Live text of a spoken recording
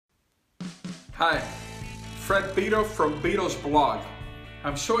Hi, Fred Beto from Beto's blog.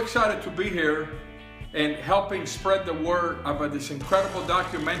 I'm so excited to be here and helping spread the word about this incredible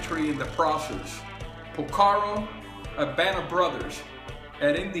documentary in the process. Porcaro, a band of brothers,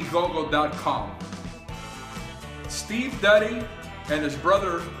 at Indiegogo.com. Steve Duddy and his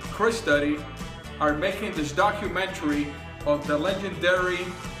brother Chris Duddy are making this documentary of the legendary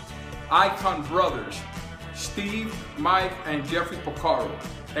icon brothers, Steve, Mike, and Jeffrey Porcaro.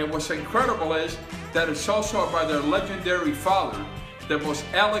 And what's incredible is that it's also about their legendary father, the most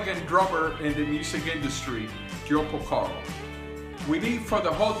elegant drummer in the music industry, Joe Porcaro. We need for the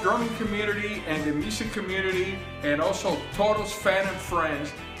whole drumming community and the music community and also Toto's fan and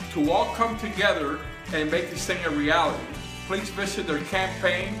friends to all come together and make this thing a reality. Please visit their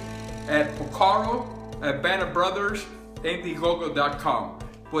campaign at Porcaro, a band of brothers, Indiegogo.com.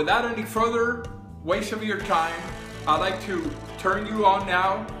 Without any further waste of your time, I'd like to turn you on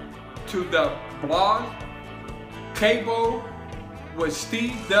now to the blog, Cable with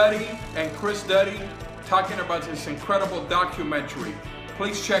Steve Duddy and Chris Duddy talking about this incredible documentary.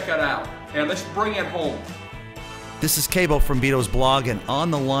 Please check it out and let's bring it home. This is Cable from Beto's blog, and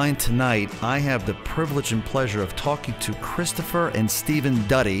on the line tonight, I have the privilege and pleasure of talking to Christopher and Stephen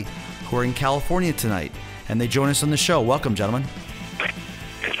Duddy, who are in California tonight, and they join us on the show. Welcome, gentlemen.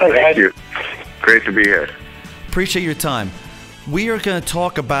 Thank you. Great to be here. Appreciate your time. We are going to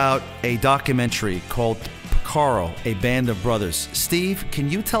talk about a documentary called Porcaro, a band of brothers. Steve,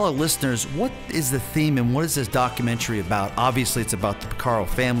 can you tell our listeners what is the theme and what is this documentary about? Obviously, it's about the Porcaro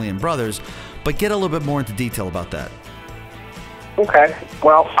family and brothers, but get a little bit more into detail about that. Okay.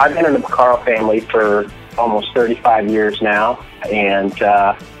 Well, I've been in the Porcaro family for almost 35 years now, and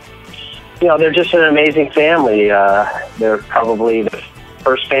you know, they're just an amazing family. They're probably the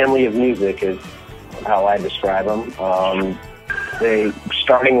first family of music, is how I describe them. They,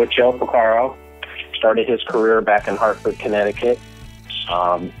 starting with Joe Porcaro, started his career back in Hartford, Connecticut.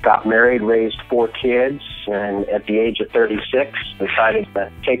 Got married, raised 4 kids, and at the age of 36, decided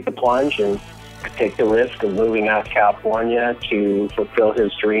to take the plunge and take the risk of moving out of California to fulfill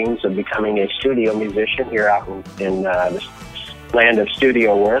his dreams of becoming a studio musician here out in the land of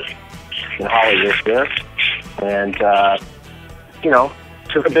studio work in Hollywood. And, you know,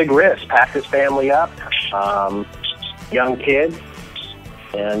 took a big risk, packed his family up, young kid,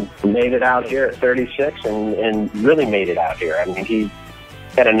 and made it out here at 36 and really made it out here. I mean, he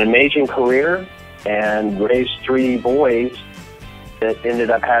had an amazing career and raised 3 boys that ended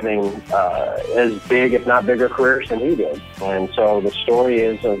up having as big, if not bigger, careers than he did. And so the story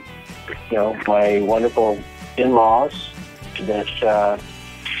is of, you know, my wonderful in-laws that,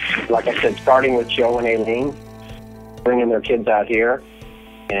 like I said, starting with Joe and Aileen, bringing their kids out here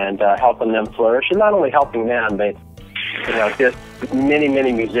and helping them flourish. And not only helping them, but, you know, just many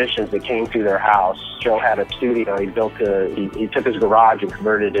musicians that came through their house. Joe had a studio. He built he took his garage and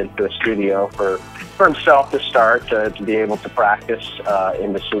converted it into a studio for himself to start, to be able to practice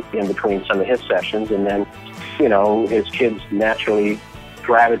in between some of his sessions. And then, you know, his kids naturally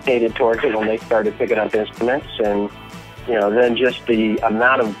gravitated towards it when they started picking up instruments. And, you know, then just the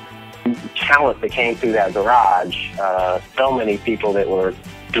amount of talent that came through that garage, so many people that were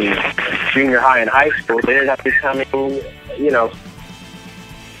through junior high and high school, they ended up becoming, you know,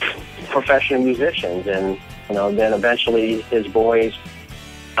 professional musicians. And, you know, then eventually his boys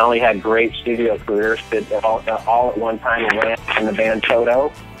not only had great studio careers, but all at one time ran in the band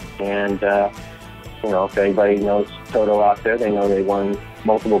Toto. And, you know, if anybody knows Toto out there, they know they won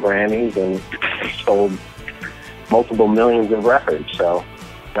multiple Grammys and sold multiple millions of records. So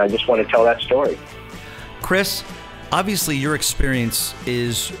I just want to tell that story. Chris, obviously your experience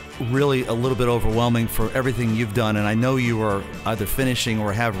is really a little bit overwhelming for everything you've done, and I know you are either finishing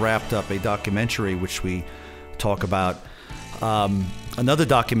or have wrapped up a documentary which we talk about, another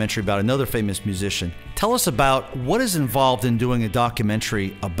documentary about another famous musician. Tell us about what is involved in doing a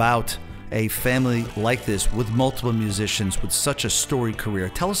documentary about a family like this with multiple musicians with such a storied career.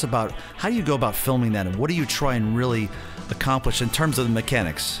 Tell us about how do you go about filming that, and what do you try and really accomplish in terms of the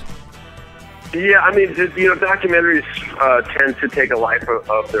mechanics? Yeah, I mean, you know, documentaries tend to take a life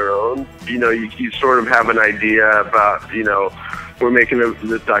of their own. You know, you sort of have an idea about, you know, we're making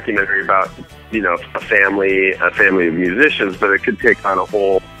this documentary about, you know, a family of musicians, but it could take on a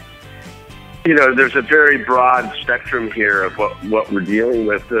whole, you know, there's a very broad spectrum here of what we're dealing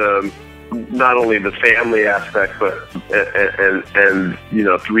with. Not only the family aspect, but and you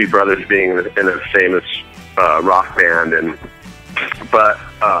know, 3 brothers being in a famous rock band, but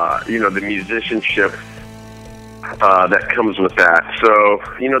you know, the musicianship that comes with that. So,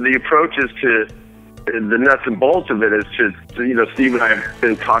 you know, the approach is to the nuts and bolts of it is just, Steve and I have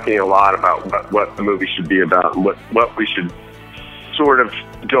been talking a lot about what the movie should be about and what we should sort of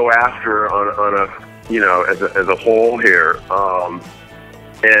go after on a, as a whole here.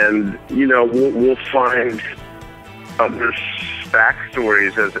 And, we'll find other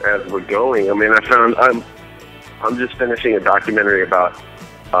backstories as we're going. I mean, I'm just finishing a documentary about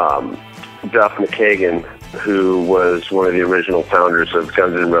Duff McKagan, who was one of the original founders of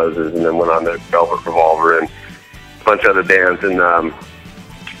Guns N' Roses, and then went on to Velvet Revolver and a bunch of other bands. And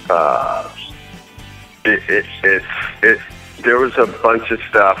there was a bunch of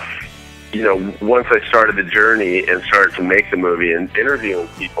stuff. Once I started the journey and started to make the movie and interviewing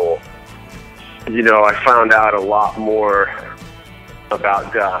people, I found out a lot more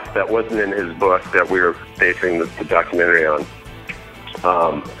about Duff that wasn't in his book that we were basing the documentary on.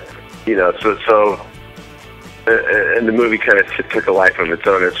 And the movie kind of took a life of its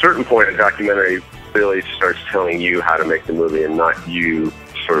own. At a certain point, a documentary really starts telling you how to make the movie and not you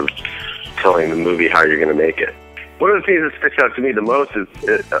sort of telling the movie how you're going to make it. One of the things that sticks out to me the most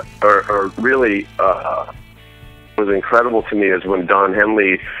was incredible to me is when Don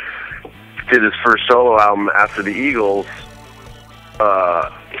Henley did his first solo album after the Eagles.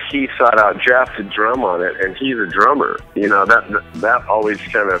 He sought out Jeff to drum on it, and he's a drummer. That always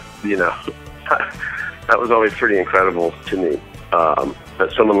kind of, that was always pretty incredible to me.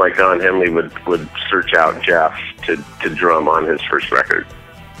 That someone like Don Henley would search out Jeff to drum on his first record.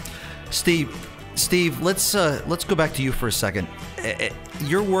 Steve, let's go back to you for a second.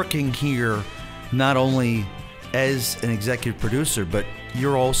 You're working here not only as an executive producer, but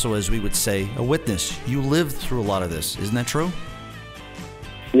you're also, as we would say, a witness. You lived through a lot of this. Isn't that true?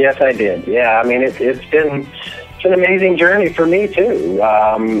 Yes, I did. Yeah, I mean, it's been an amazing journey for me too.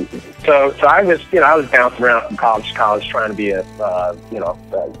 So I was bouncing around from college to college, trying to be a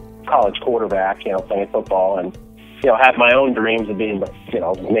college quarterback, playing football, and had my own dreams of being,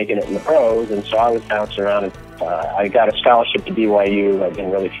 making it in the pros. And so I was bouncing around, and I got a scholarship to BYU. I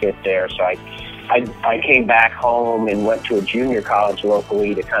didn't really fit there, so I came back home and went to a junior college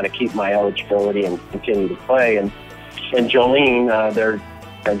locally to kind of keep my eligibility and continue to play. And Jolene,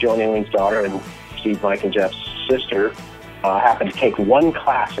 Jolene Lean's daughter and Steve, Mike, and Jeff's sister, happened to take one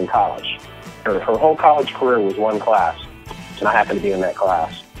class in college. Her whole college career was one class, and I happened to be in that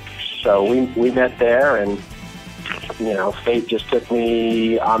class. So we met there, and fate just took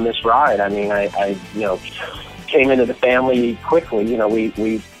me on this ride. I mean, I came into the family quickly.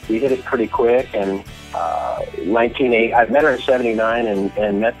 We hit it pretty quick, and 1980, I met her in 79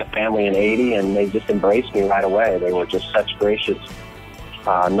 and met the family in 80, and they just embraced me right away. They were just such gracious,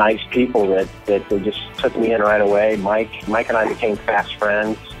 nice people that they just took me in right away. Mike and I became fast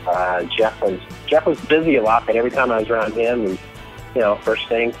friends. Jeff was busy a lot, but every time I was around him, and first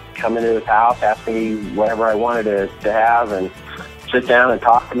thing, come into his house, ask me whatever I wanted to have, and sit down and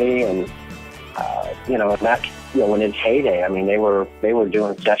talk to me, and and that's when in heyday, I mean, they were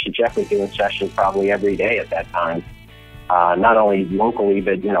doing sessions. Jeff was doing sessions probably every day at that time, not only locally,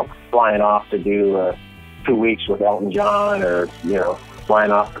 but flying off to do 2 weeks with Elton John, or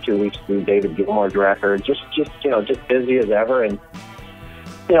flying off for 2 weeks to do David Gilmour's record. Just busy as ever, and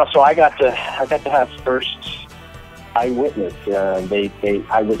so I got to have first eyewitness.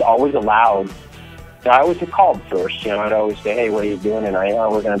 I was always allowed. I always get called first. I'd always say, "Hey, what are you doing tonight?"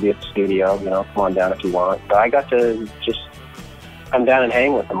 "Oh, we're going to be at the studio. Come on down if you want." So I got to just come down and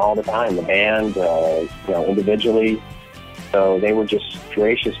hang with them all the time. The band, individually. So they were just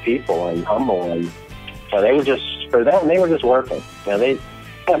gracious people and humble, and so they were just, for them, they were just working.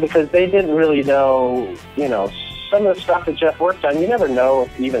 Because they didn't really know, some of the stuff that Jeff worked on. You never know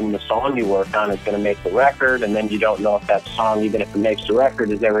if even the song you work on is going to make the record, and then you don't know if that song, even if it makes the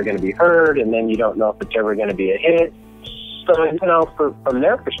record, is ever going to be heard, and then you don't know if it's ever going to be a hit. So, from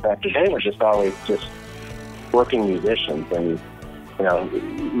their perspective, they were just always just working musicians. And,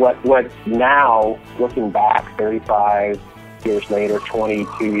 what now, looking back 35 years later,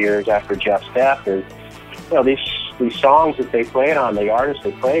 22 years after Jeff's death, is, these songs that they played on, the artists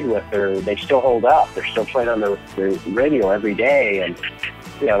they played with, they still hold up. They're still played on the radio every day, and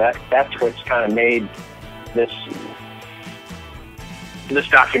that's what's kind of made this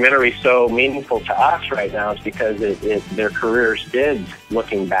documentary so meaningful to us right now, is because their careers did,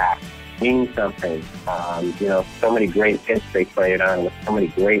 looking back, mean something. So many great hits they played on with so many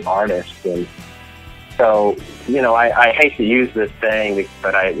great artists, and so I hate to use this saying,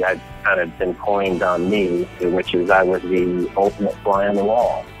 but I kind of been coined on me, which is I was the ultimate fly on the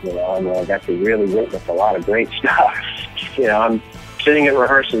wall. I got to really witness a lot of great stuff. I'm sitting at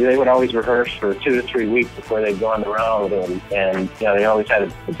rehearsal, they would always rehearse for 2 to 3 weeks before they'd go on the road, and you know, they always had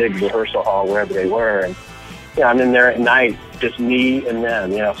a big rehearsal hall wherever they were, and you know, I'm in there at night, just me and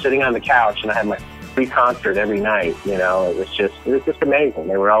them, you know, sitting on the couch, and I had my free concert every night. You know, it was just amazing.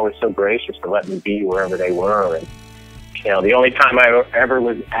 They were always so gracious to let me be wherever they were, and you know, the only time I ever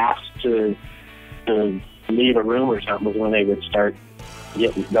was asked to leave a room or something was when they would start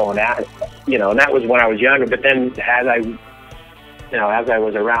going at it, you know, and that was when I was younger. But then as I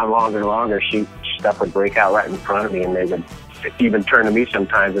was around longer and longer, stuff would break out right in front of me, and they would even turn to me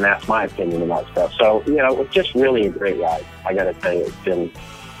sometimes and ask my opinion about stuff. So, you know, it was just really a great ride. I got to tell you, it's been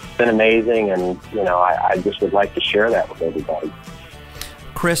amazing, and you know, I just would like to share that with everybody.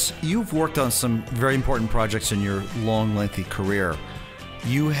 Chris, you've worked on some very important projects in your long, lengthy career.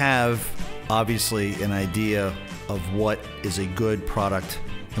 You have obviously an idea of what is a good product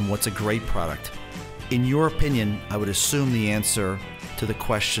and what's a great product. In your opinion, I would assume the answer to the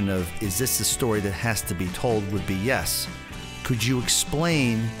question of, is this a story that has to be told, would be yes. Could you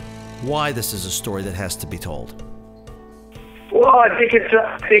explain why this is a story that has to be told? Well, I think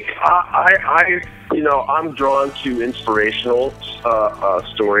you know, I'm drawn to inspirational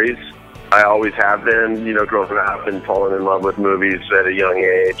stories. I always have been, you know, growing up and falling in love with movies at a young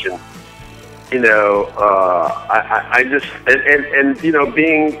age, and you know, I just and you know,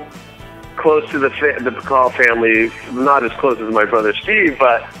 being close to the Porcaro family, not as close as my brother Steve,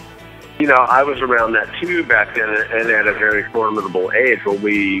 but you know, I was around that too back then, and at a very formidable age when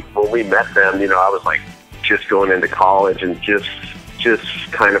we met them. You know, I was like just going into college and just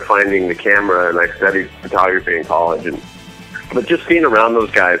kind of finding the camera, and I studied photography in college, but just being around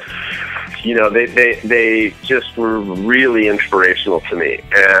those guys, you know, they just were really inspirational to me,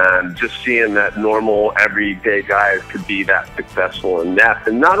 and just seeing that normal everyday guys could be that successful, and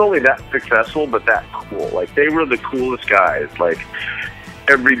not only that successful, but that cool. Like, they were the coolest guys. Like,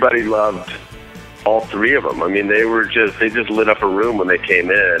 everybody loved all three of them. I mean, they just lit up a room when they came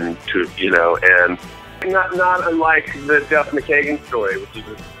in to, you know, and not unlike the Duff McKagan story, which is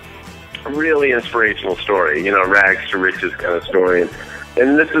a really inspirational story, you know, rags to riches kind of story.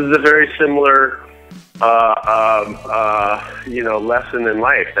 And this is a very similar, you know, lesson in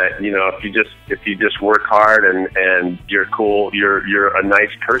life that, you know, if you just work hard and you're cool, you're a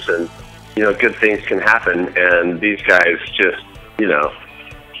nice person, you know, good things can happen. And these guys just, you know,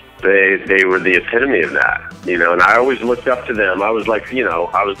 they were the epitome of that, you know. And I always looked up to them. I was like, you know,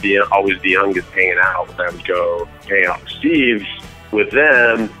 I was always the youngest hanging out. I would go hang out with Steve's with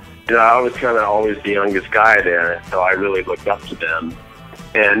them. You know, I was kind of always the youngest guy there, so I really looked up to them.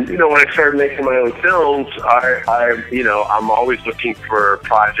 And, you know, when I started making my own films, you know, I'm always looking for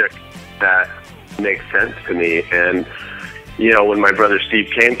projects that make sense to me. And, you know, when my brother Steve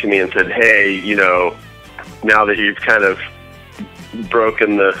came to me and said, hey, you know, now that you've kind of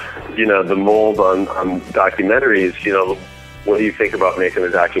broken the, you know, the mold on documentaries, you know, what do you think about making a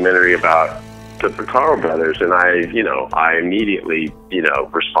documentary about the Porcaro brothers? And I immediately, you know,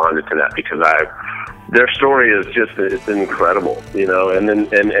 responded to that because their story is just, it's incredible, you know, and then,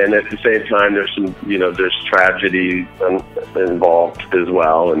 and at the same time, there's some, you know, there's tragedy involved as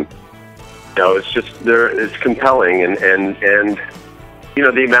well. And, you know, it's just, it's compelling, and, you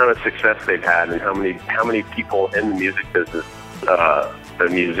know, the amount of success they've had and how many people in the music business, the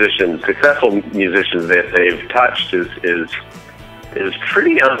musicians, successful musicians that they've touched is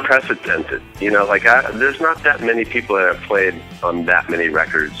pretty unprecedented. You know, like, there's not that many people that have played on that many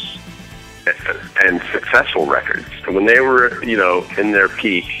records and successful records. And when they were, you know, in their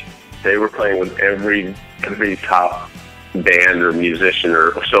peak, they were playing with every top band or musician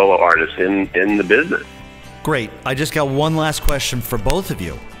or solo artist in the business. Great. I just got one last question for both of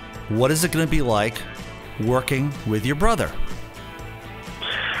you. What is it going to be like working with your brother?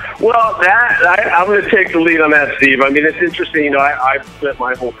 Well, I'm going to take the lead on that, Steve. I mean, it's interesting. You know, I've spent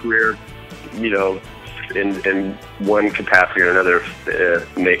my whole career, you know, in one capacity or another,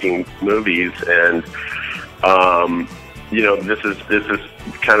 making movies, and you know, this is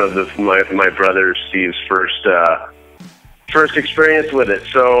kind of my brother Steve's first experience with it.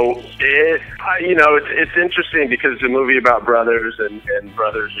 So you know, it's interesting because it's a movie about brothers, and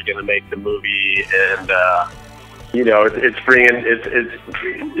brothers are going to make the movie, and you know, it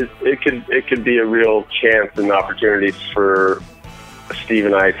could be a real chance and opportunity for Steve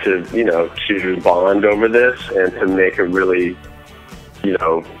and I to, you know, to bond over this and to make a really, you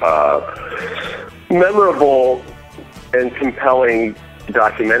know, memorable and compelling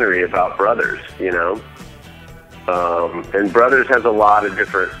documentary about brothers, you know. And brothers has a lot of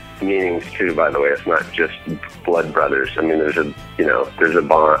different meanings too, by the way. It's not just blood brothers. I mean, there's a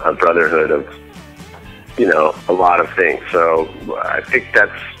bond, a brotherhood of a lot of things. So I think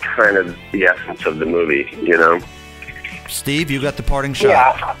that's kind of the essence of the movie, Steve, you got the parting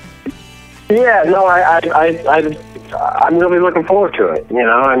shot. Yeah, no, I'm really looking forward to it.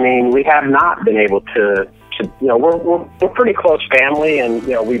 I mean, we have not been able to we're pretty close family, and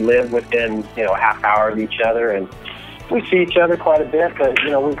we live within a half hour of each other, and we see each other quite a bit, but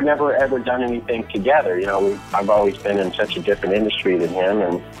we've never ever done anything together. I've always been in such a different industry than him,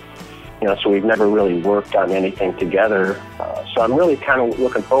 and so we've never really worked on anything together. So I'm really kind of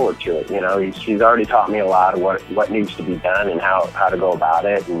looking forward to it. He's already taught me a lot of what needs to be done and how to go about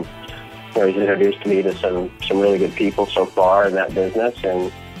it, and he's introduced me to some really good people so far in that business,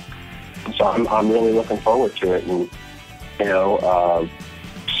 and so I'm really looking forward to it. And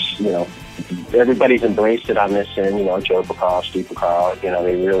everybody's embraced it on this end. Joe Porcaro, Steve Porcaro,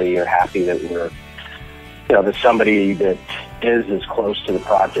 they really are happy that we're that somebody that is as close to the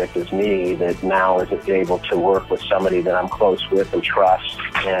project as me, that now is able to work with somebody that I'm close with and trust,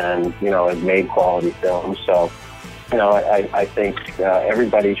 and has made quality films. So I think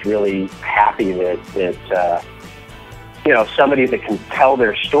everybody's really happy that somebody that can tell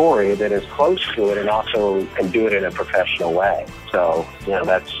their story, that is close to it, and also can do it in a professional way. So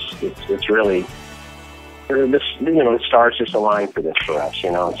it's really the stars just aligned for this for us. So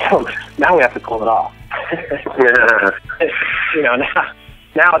now we have to pull it off.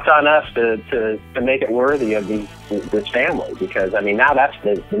 Now it's on us to make it worthy of this family, because now that's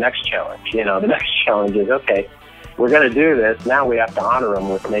the next challenge. The next challenge is, okay, we're going to do this. Now we have to honor them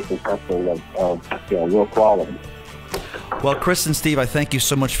with making something of real quality. Well, Chris and Steve, I thank you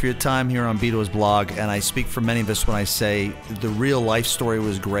so much for your time here on Beato's blog, and I speak for many of us when I say the real life story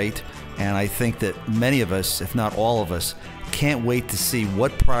was great, and I think that many of us, if not all of us, can't wait to see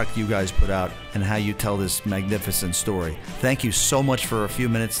what product you guys put out and how you tell this magnificent story. Thank you so much for a few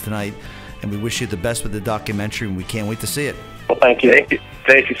minutes tonight, and we wish you the best with the documentary, and we can't wait to see it. Well, thank you.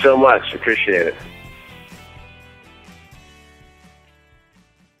 Thank you so much. Appreciate it.